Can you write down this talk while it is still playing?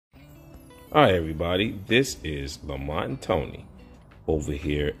Hi everybody, this is Lamont and Tony over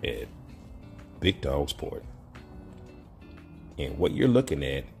here at Bigdogs Porting. And what you're looking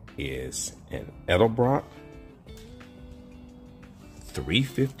at is an Edelbrock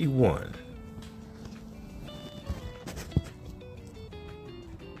 351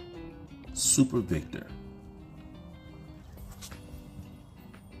 Super Victor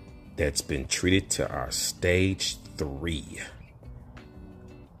that's been treated to our stage 3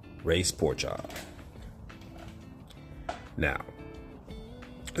 race port job. Now,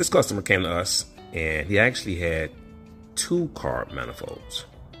 this customer came to us and he actually had 2 carb manifolds.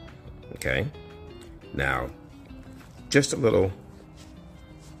 Okay. Now, just a little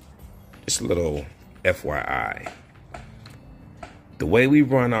FYI. The way we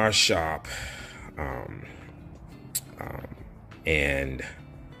run our shop and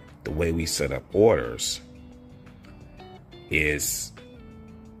the way we set up orders is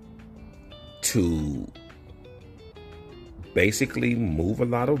to basically move a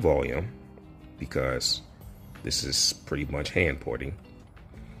lot of volume, because this is pretty much hand porting,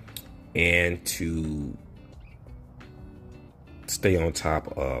 and to stay on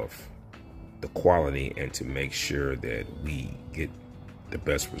top of the quality and to make sure that we get the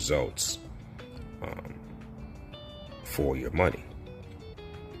best results for your money.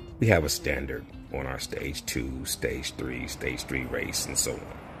 We have a standard on our stage 2, stage 3 race, and so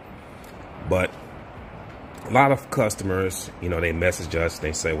on. But a lot of customers, you know, they message us,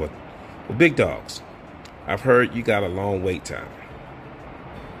 they say, well, Big Dogs, I've heard you got a long wait time.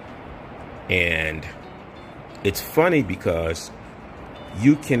 And it's funny because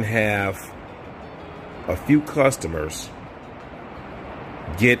you can have a few customers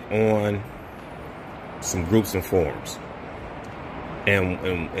get on some groups and forums.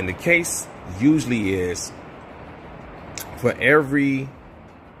 And the case usually is, for every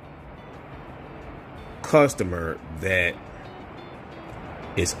customer that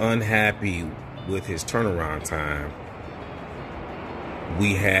is unhappy with his turnaround time,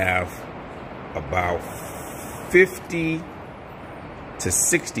 we have about 50 to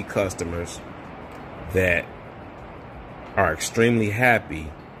 60 customers that are extremely happy,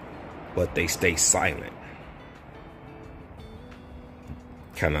 but they stay silent.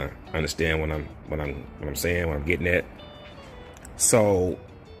 Kind of understand what I'm saying, what I'm getting at? So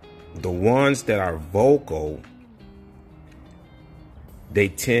the ones that are vocal, they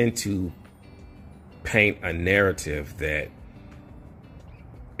tend to paint a narrative that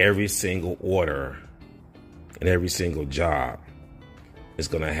every single order and every single job is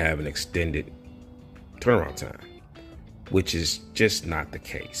going to have an extended turnaround time, which is just not the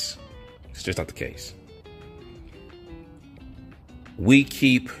case. It's just not the case. We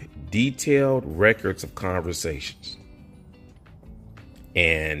keep detailed records of conversations,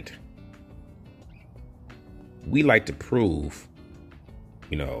 and we like to prove,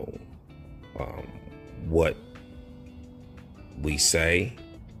 you know, what we say,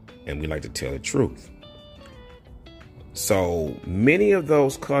 and we like to tell the truth. So many of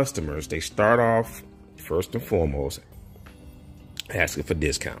those customers, they start off first and foremost asking for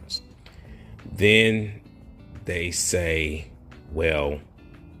discounts. Then they say, well,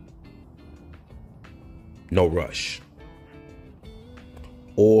 no rush.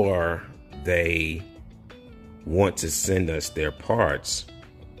 Or they want to send us their parts,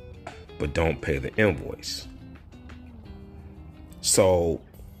 but don't pay the invoice. So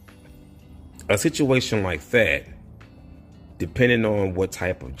a situation like that, depending on what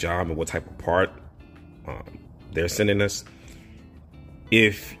type of job and what type of part they're sending us,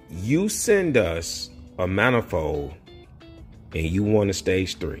 if you send us a manifold and you want a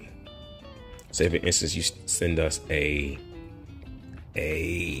stage 3, say for instance you send us a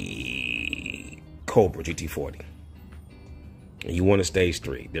Cobra GT40, and you want a stage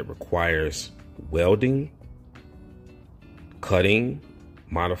 3 that requires welding, cutting,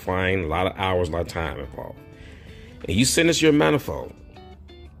 modifying, a lot of hours, a lot of time involved, and you send us your manifold,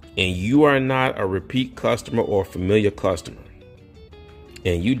 and you are not a repeat customer or familiar customer,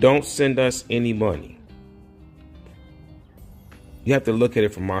 and you don't send us any money, you have to look at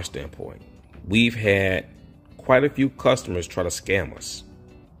it from our standpoint. We've had quite a few customers try to scam us.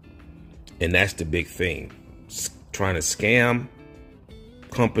 And that's the big thing. Trying to scam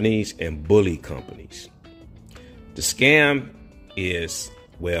companies and bully companies. The scam is,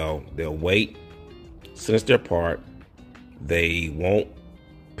 well, they'll wait, send us their part, they won't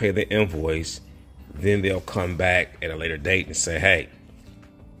pay the invoice, then they'll come back at a later date and say, hey,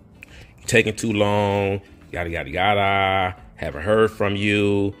 you're taking too long, yada, yada, yada, haven't heard from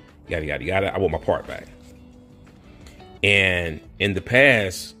you, yada, yada, yada, I want my part back. And in the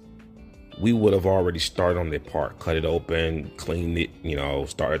past, we would have already started on their part, cut it open, cleaned it,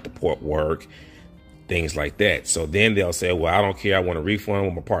 started the port work, things like that. So then they'll say, well, I don't care, I want a refund, I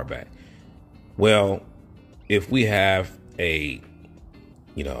want my part back. Well, if we have a,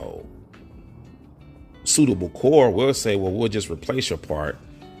 suitable core, we'll say, well, we'll just replace your part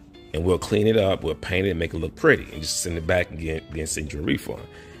and we'll clean it up, we'll paint it and make it look pretty and just send it back and then send you a refund.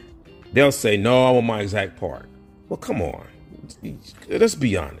 They'll say, no, I want my exact part. Well, come on, let's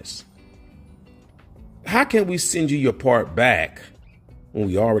be honest. How can we send you your part back when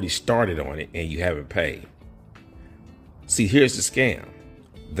we already started on it and you haven't paid? See, here's the scam.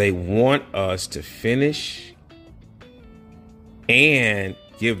 They want us to finish and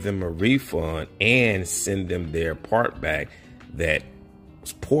give them a refund and send them their part back that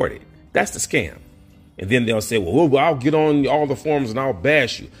was ported. That's the scam. And then they'll say, well, I'll get on all the forums and I'll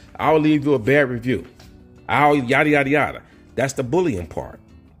bash you. I'll leave you a bad review. I'll yada, yada, yada. That's the bullying part.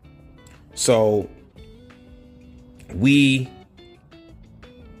 So we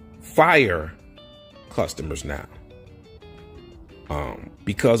fire customers now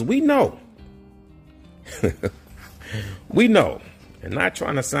because we know, and not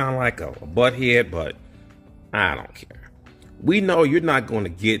trying to sound like a butthead, but I don't care. We know you're not going to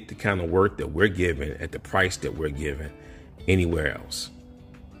get the kind of work that we're giving at the price that we're giving anywhere else.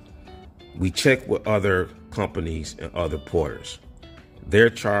 We check with other companies and other porters. They're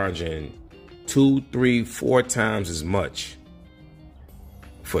charging 2, 3, 4 times as much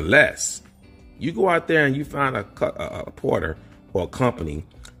for less. You go out there and you find a porter or a company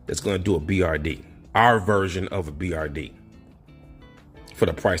that's going to do a BRD, our version of a BRD, for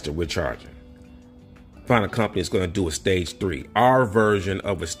the price that we're charging. Find a company that's going to do a stage 3, our version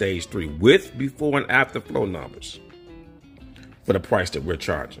of a stage 3 with before and after flow numbers for the price that we're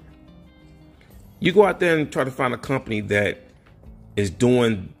charging. You go out there and try to find a company that is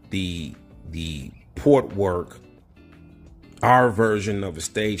doing the port work, our version of a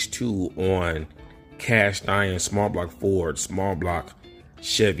stage 2 on cast iron, small block Ford, small block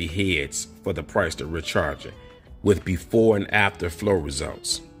Chevy heads for the price that we're charging with before and after flow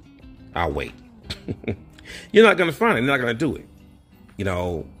results. I'll wait. You're not going to find it. You're not going to do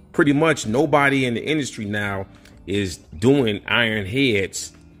it. Pretty much nobody in the industry now is doing iron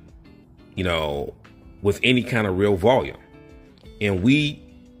heads, with any kind of real volume. And we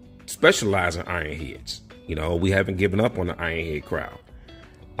specialize in iron heads. We haven't given up on the iron head crowd.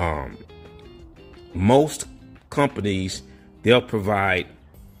 Most companies, they'll provide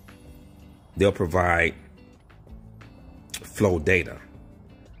flow data.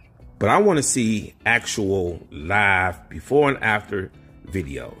 But I want to see actual live before and after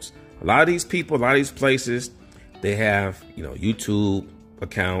videos. A lot of these people, a lot of these places, they have, YouTube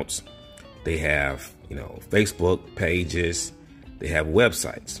accounts. They have, Facebook pages. They have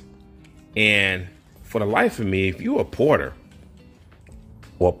websites. And for the life of me, if you're a porter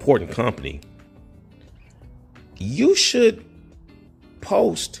or a porting company, you should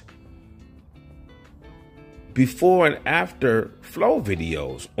post before and after flow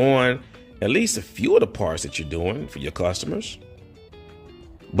videos on at least a few of the parts that you're doing for your customers.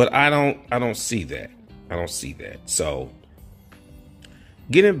 But I don't see that. I don't see that. So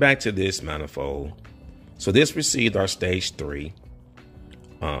getting back to this manifold. So this received our stage 3.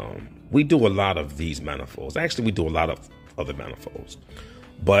 We do a lot of these manifolds. Actually, we do a lot of other manifolds.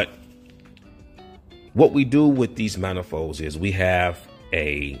 But what we do with these manifolds is we have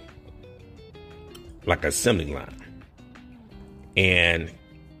like assembly line. And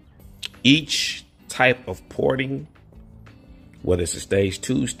each type of porting, whether it's a stage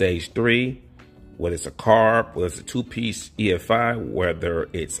 2, stage 3, whether it's a carb, whether it's a 2-piece EFI, whether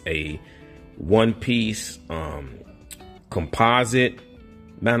it's a 1-piece composite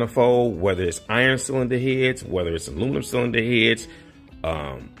manifold, whether it's iron cylinder heads, whether it's aluminum cylinder heads,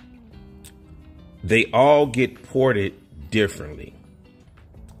 they all get ported differently.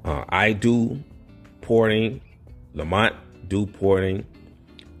 I do porting, Lamont do porting,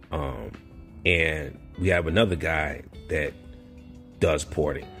 and we have another guy that does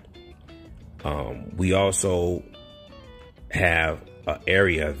porting. We also have an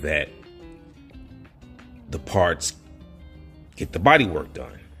area that the parts get the body work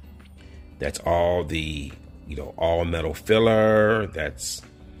done. That's all the, all metal filler. That's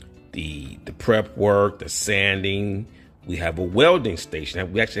the prep work, the sanding. We have a welding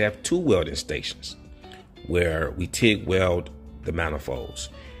station. We actually have 2 welding stations where we TIG weld the manifolds.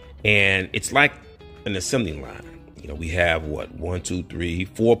 And it's like an assembly line. We have 1, 2, 3,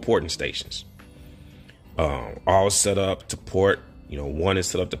 4 porting stations. All set up to port. One is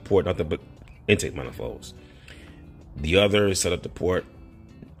set up to port nothing but intake manifolds. The other is set up to port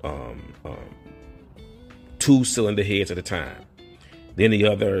 2-cylinder heads at a time. Then the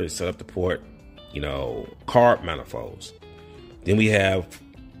other is set up to port, carb manifolds. Then we have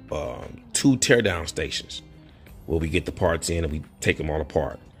 2 teardown stations where we get the parts in and we take them all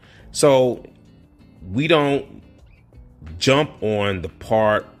apart. So we don't jump on the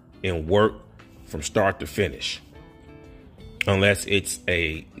part and work from start to finish unless it's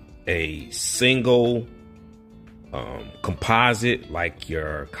a single composite like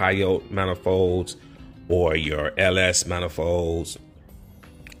your Coyote manifolds or your LS manifolds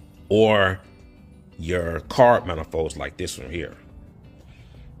or your carb manifolds like this one here.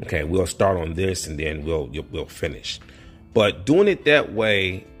 Okay, we'll start on this and then we'll finish. But doing it that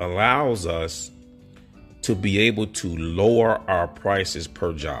way allows us to be able to lower our prices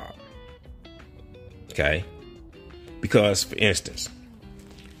per job. Okay? Because, for instance,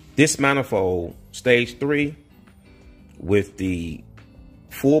 this manifold, stage 3, with the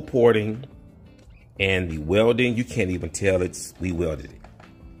full porting and the welding, you can't even tell we welded it.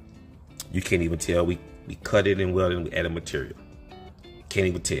 You can't even tell we cut it and welded and we added material. Can't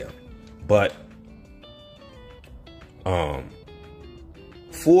even tell. But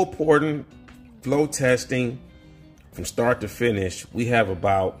full porting, flow testing, from start to finish, we have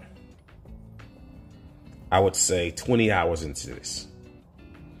about, I would say, 20 hours into this.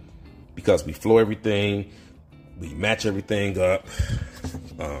 Because we flow everything, we match everything up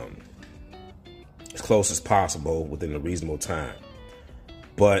as close as possible within a reasonable time.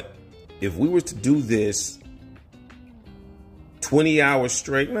 But if we were to do this 20 hours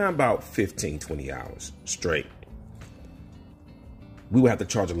straight, about 15, 20 hours straight, we would have to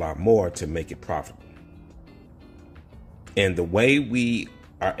charge a lot more to make it profitable. And the way we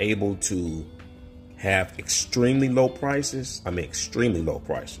are able to have extremely low prices, extremely low,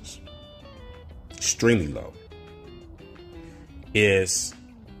 is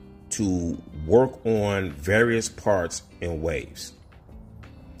to work on various parts in waves.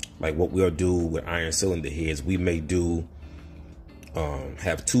 Like what we'll do with iron cylinder heads, we may do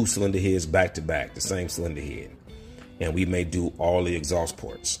have 2 cylinder heads back to back, the same cylinder head. And we may do all the exhaust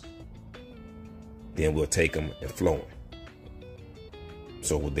ports. Then we'll take them and flow them.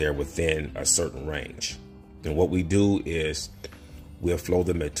 So they're within a certain range. And what we do is we'll flow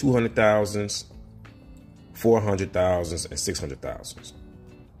them at 200,000s, 400,000s, and 600,000s.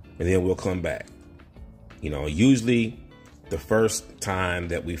 And then we'll come back. Usually the first time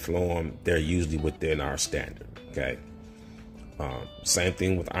that we flow them, they're usually within our standard, okay? Same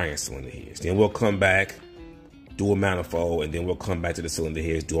thing with iron cylinder heads. Then we'll come back, do a manifold, and then we'll come back to the cylinder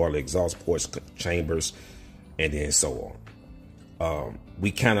heads, do all the exhaust ports, chambers, and then so on.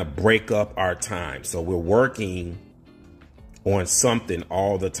 We kind of break up our time. So we're working on something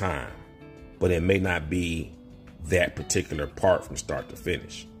all the time, but it may not be that particular part from start to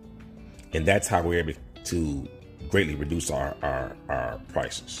finish. And that's how we're able to greatly reduce our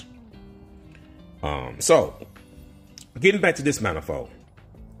prices. So getting back to this manifold,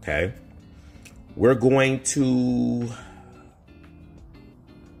 okay, we're going to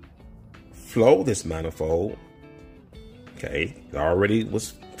flow this manifold. Okay, it already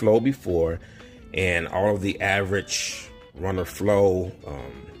was flowed before, and all of the average runner flow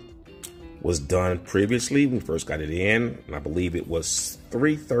was done previously. We first got it in, and I believe it was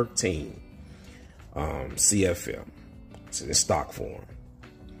 313 CFM. It's in stock form.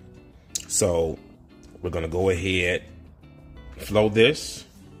 So we're gonna go ahead, flow this.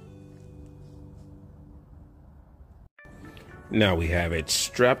 Now we have it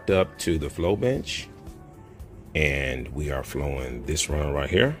strapped up to the flow bench, and we are flowing this runner right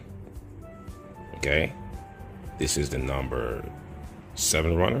here. Okay, this is the number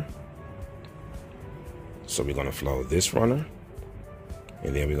 7 runner. So we're gonna flow this runner,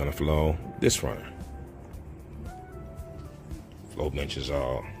 and then we're gonna flow this runner. Flow bench is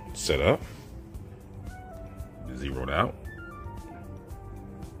all set up, zeroed out,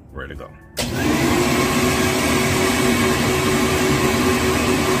 ready to go.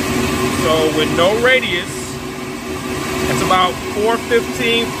 So with no radius, it's about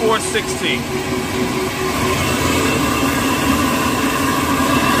 415, 416.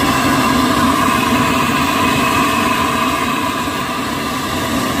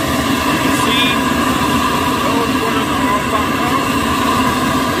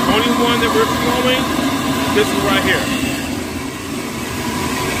 One that we're flowing, this one right here.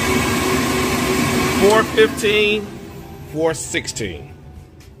 415, 416.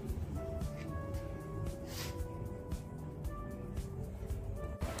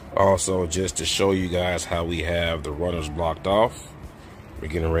 Also, just to show you guys how we have the runners blocked off, we're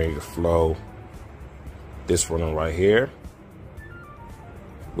getting ready to flow this runner right here.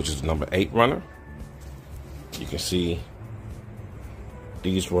 which is the number 8 runner. You can see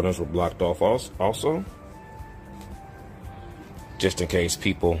these runners were blocked off also, just in case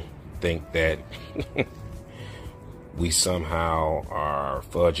people think that we somehow are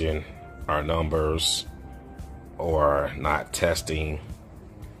fudging our numbers or not testing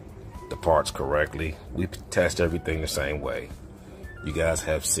the parts correctly. We test everything the same way. You guys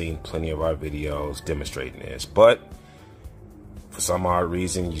have seen plenty of our videos demonstrating this, but for some odd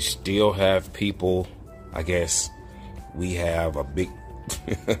reason, you still have people, I guess we have a big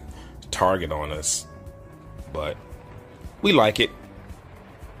target on us, but we like it.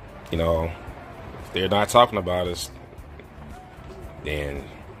 You know, if they're not talking about us, then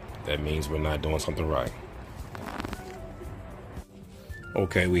that means we're not doing something right.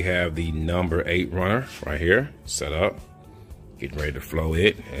 Okay, we have the number 8 runner right here set up, getting ready to flow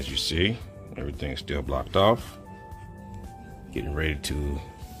it. As you see, everything's still blocked off, getting ready to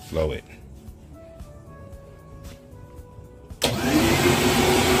flow it.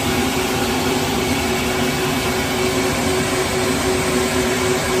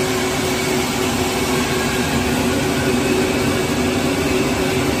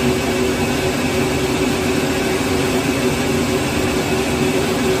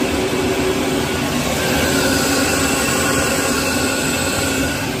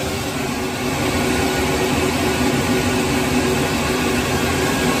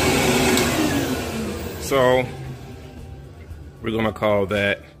 So we're gonna call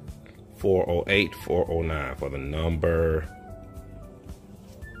that 408, 409 for the number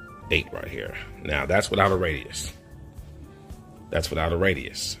 8 right here. Now that's without a radius. That's without a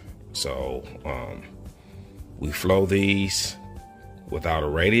radius. So we flow these without a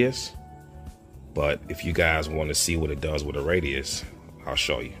radius, but if you guys want to see what it does with a radius, I'll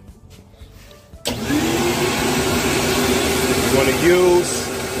show you. We're gonna use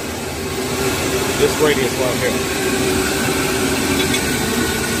this radius right here.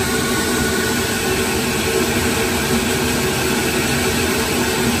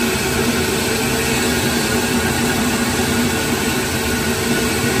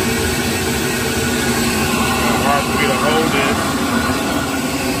 It's hard for me to hold this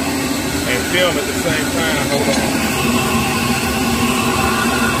and film at the same time. Hold on.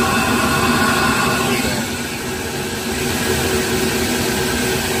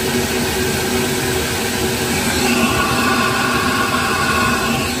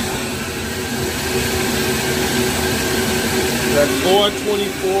 That's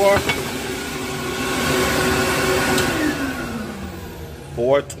 424,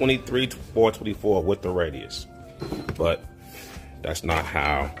 423 to 424 with the radius, but that's not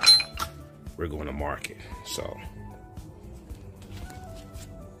how we're going to mark it. So,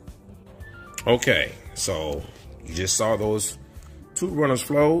 okay, so you just saw those 2 runners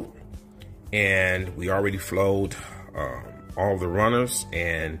flow, and we already flowed all the runners,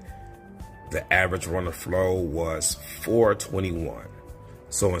 and the average runner flow was 421.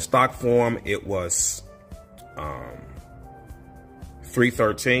 So in stock form, it was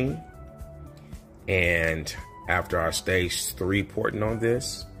 313. And after our stage 3 porting on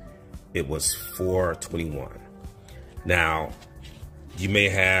this, it was 421. Now, you may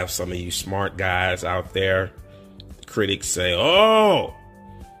have some of you smart guys out there, critics say, oh,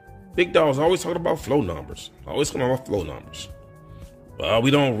 Big Dog's always talking about flow numbers. Always talking about flow numbers. Well,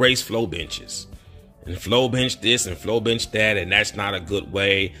 we don't race flow benches and flow bench this and flow bench that, and that's not a good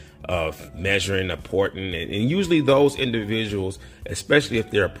way of measuring a porting. And usually those individuals, especially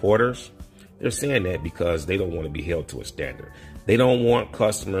if they're porters, they're saying that because they don't want to be held to a standard. They don't want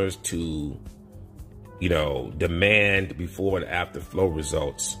customers to, you know, demand before and after flow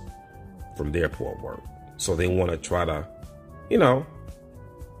results from their port work. So they want to try to, you know,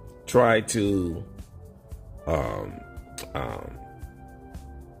 try to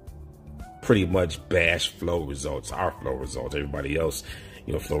pretty much bash flow results, our flow results. Everybody else,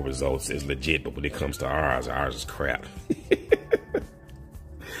 you know, flow results is legit, but when it comes to ours is crap.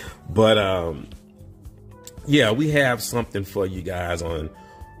 But yeah, we have something for you guys on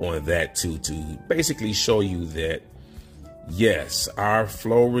that too, to basically show you that yes, our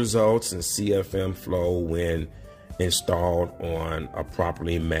flow results and CFM flow, when installed on a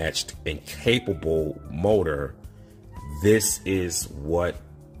properly matched and capable motor, this is what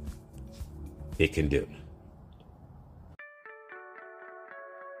it can do.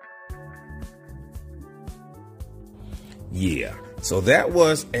 Yeah, so that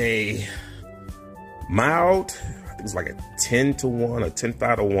was a mild, I think it's like a 10-to-1 or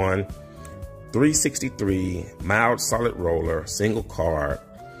 10-5-to-1 363 mild solid roller, single card.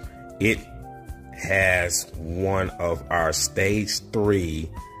 It has one of our stage 3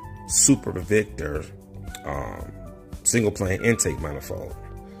 Super Victor single plane intake manifold.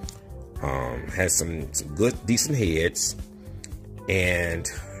 Has some good, decent heads, and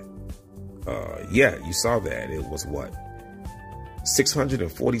yeah, you saw that. It was what,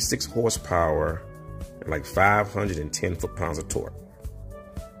 646 horsepower and like 510 foot-pounds of torque.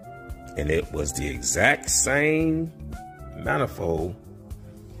 And it was the exact same manifold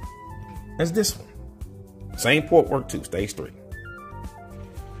as this one. Same port work too, stage 3.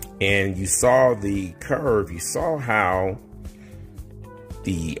 And you saw the curve, you saw how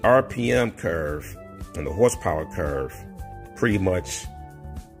the RPM curve and the horsepower curve pretty much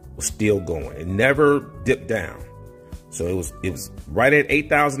was still going. It never dipped down. So it was right at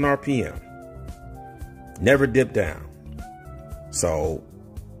 8,000 RPM. Never dipped down. So,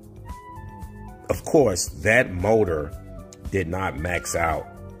 of course, that motor did not max out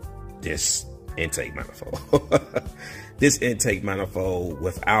this intake manifold. This intake manifold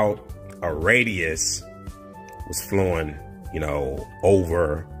without a radius was flowing, you know,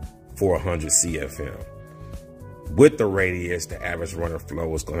 over 400 CFM. With the radius, the average runner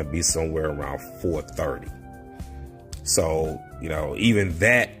flow is going to be somewhere around 430. So, you know, even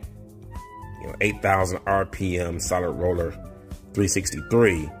that, you know, 8,000 RPM solid roller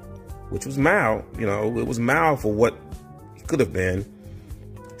 363, which was mild, you know, it was mild for what it could have been,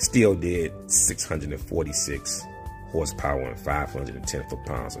 still did 646 horsepower and 510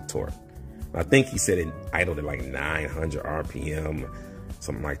 foot-pounds of torque. I think he said it idled at like 900 RPM,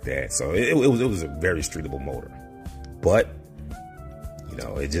 something like that. So it was a very streetable motor. But, you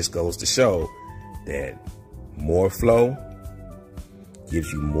know, it just goes to show that more flow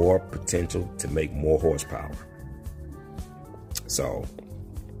gives you more potential to make more horsepower. So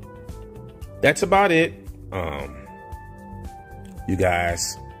that's about it. You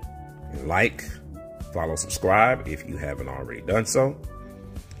guys like, follow, subscribe if you haven't already done so.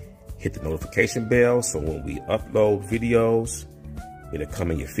 Hit the notification bell so when we upload videos, it'll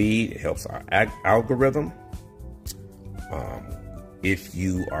come in your feed. It helps our algorithm. If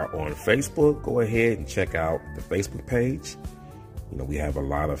you are on Facebook, go ahead and check out the Facebook page. You know, we have a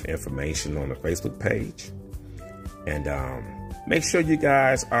lot of information on the Facebook page. And make sure you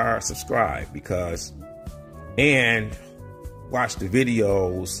guys are subscribed and watch the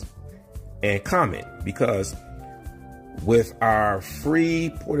videos and comment, because with our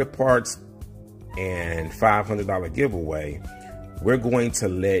free ported parts and $500 giveaway, we're going to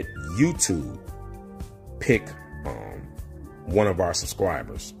let YouTube pick one of our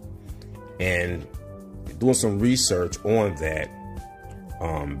subscribers. And doing some research on that,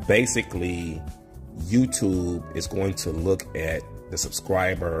 basically YouTube is going to look at the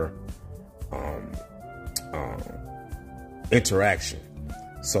subscriber interaction.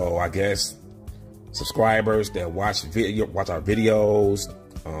 So I guess subscribers that watch our videos,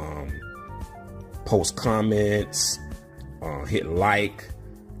 post comments, hit like,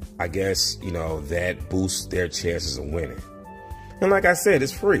 I guess, you know, that boosts their chances of winning. And like I said,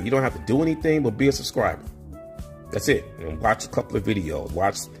 it's free. You don't have to do anything but be a subscriber. That's it. And watch a couple of videos.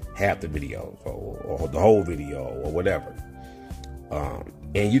 Watch half the video or the whole video or whatever.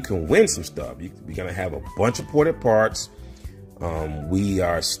 And you can win some stuff. We're going to have a bunch of ported parts. We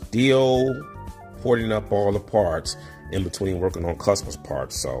are still porting up all the parts in between working on customers'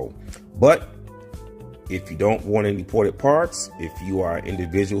 parts. So, but if you don't want any ported parts, if you are an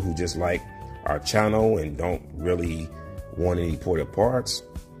individual who just like our channel and don't really want any ported parts,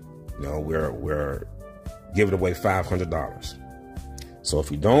 you know, we're giving away $500. So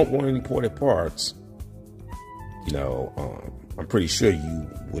if you don't want any ported parts, you know, I'm pretty sure you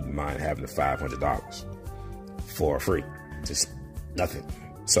wouldn't mind having the $500 for free. Just nothing.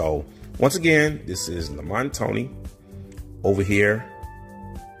 So once again, this is Lamont Tony over here.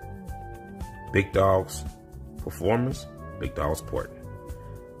 Bigdogs Performance, Bigdogs Porting.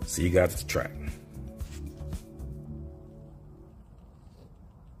 See you guys at the track.